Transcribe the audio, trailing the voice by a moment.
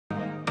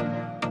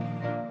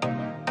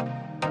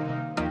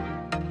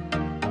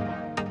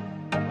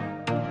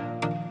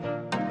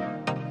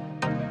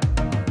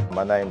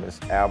My name is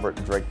Albert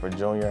Drakeford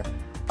Jr.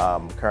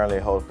 Currently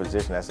hold a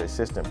position as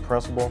assistant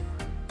principal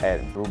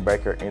at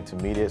Brubaker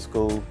Intermediate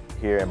School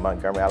here in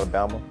Montgomery,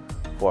 Alabama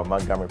for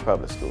Montgomery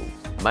Public Schools.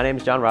 My name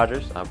is John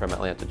Rogers. I'm from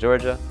Atlanta,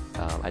 Georgia.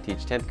 I teach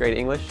 10th grade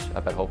English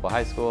up at Hopewell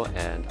High School,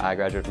 and I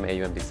graduated from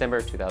AUM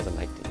December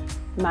 2019.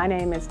 My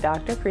name is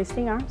Dr.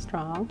 Christy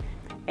Armstrong,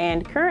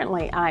 and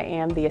currently I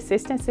am the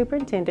Assistant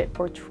Superintendent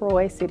for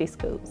Troy City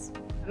Schools.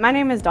 My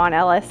name is Dawn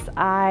Ellis.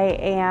 I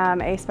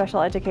am a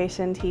special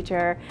education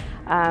teacher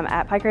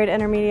at Pike Grade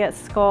Intermediate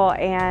School,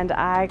 and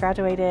I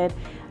graduated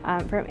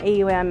from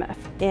AUM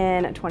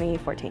in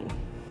 2014.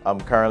 I'm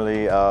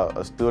currently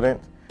a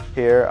student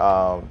here.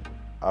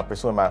 I'm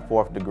pursuing my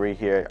 4th degree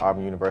here at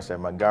Auburn University at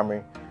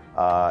Montgomery.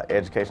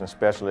 Education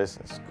specialist,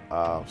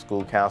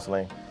 school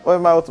counseling. Well,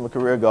 my ultimate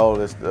career goal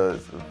is,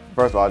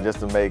 first of all, just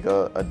to make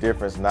a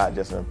difference, not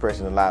just an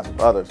impression in the lives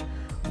of others.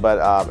 But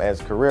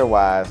as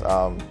career-wise,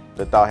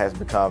 the thought has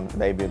become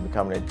maybe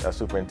becoming a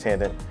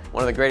superintendent.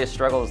 One of the greatest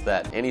struggles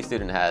that any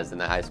student has in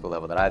the high school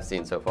level that I've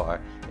seen so far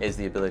is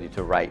the ability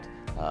to write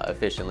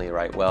efficiently,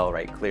 write well,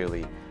 write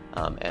clearly.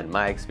 And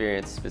my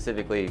experience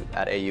specifically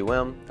at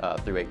AUM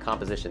through a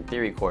composition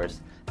theory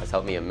course has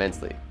helped me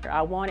immensely.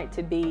 I want it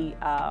to be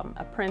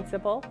a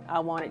principal. I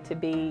want it to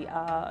be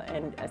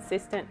an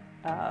assistant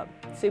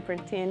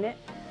superintendent.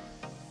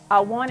 I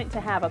want it to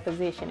have a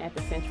position at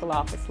the central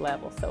office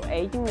level. So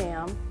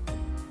AUM,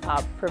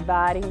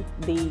 providing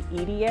the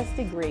EDS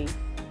degree,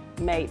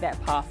 made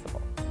that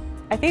possible.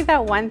 I think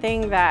that one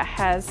thing that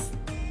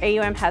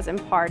AUM has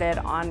imparted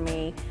on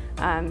me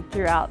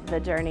throughout the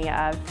journey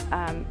of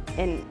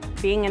in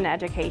being in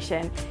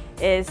education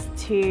is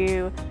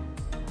to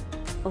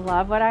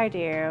love what I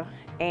do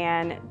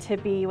and to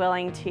be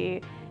willing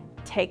to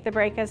take the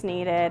break as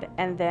needed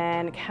and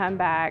then come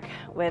back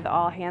with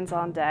all hands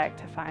on deck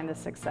to find the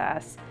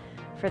success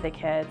for the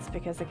kids,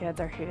 because the kids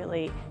are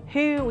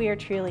who we are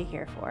truly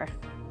here for.